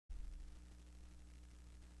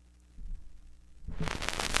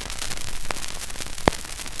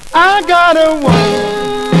I got a woman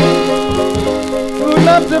who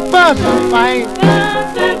loves to fuss and fight.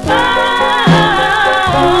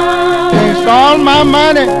 Takes all my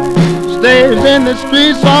money, stays in the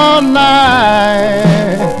streets all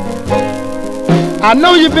night. I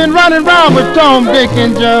know you've been running around with Tom, Dick,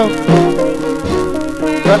 and Joe,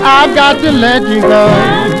 but I've got to let you go.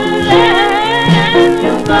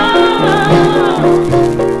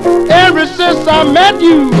 Ever since I met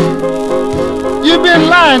you, you've been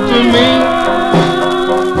lying to me.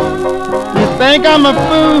 You think I'm a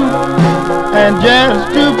fool and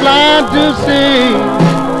just too blind to see.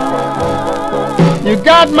 You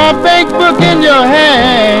got my bank book in your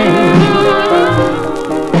hand,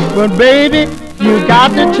 but baby, you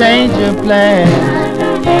got to change your plans.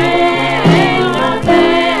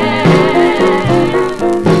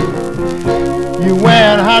 You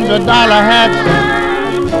wear $100 hats,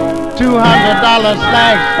 $200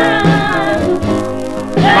 slacks.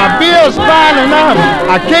 My bill's piling up,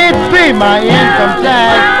 I can't pay my income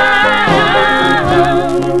tax.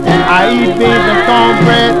 I eat beans and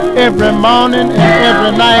cornbread every morning and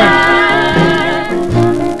every night.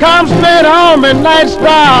 Come straight home at night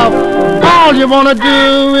stop, all you wanna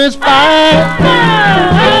do is fight.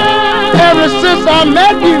 Ever since I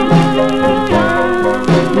met you,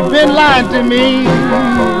 you've been lying to me.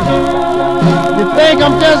 You think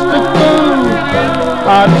I'm just a fool,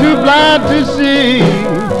 or too blind to see.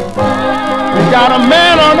 You got a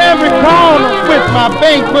man on every corner with my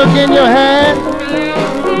bank book in your hand.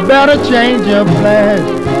 Better change your plans.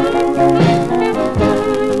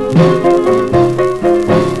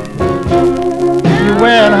 You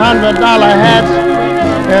wearing $100 hats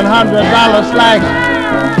and $100 slacks.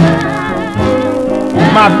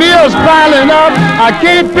 My bill's piling up, I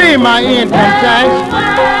can't pay my income tax.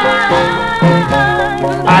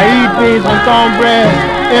 I eat beans and cornbread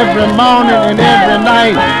every morning and every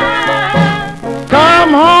night.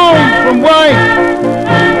 Come home from work,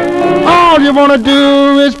 all you wanna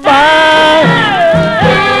do is fight.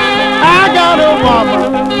 I got a woman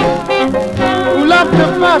who loves to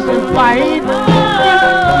fuss and fight.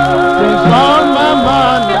 Takes all my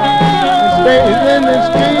money and stays in the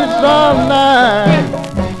streets all night.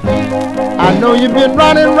 I know you've been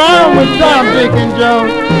running around with Tom, Dick, and Joe,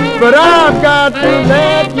 but I've got to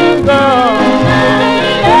let you go.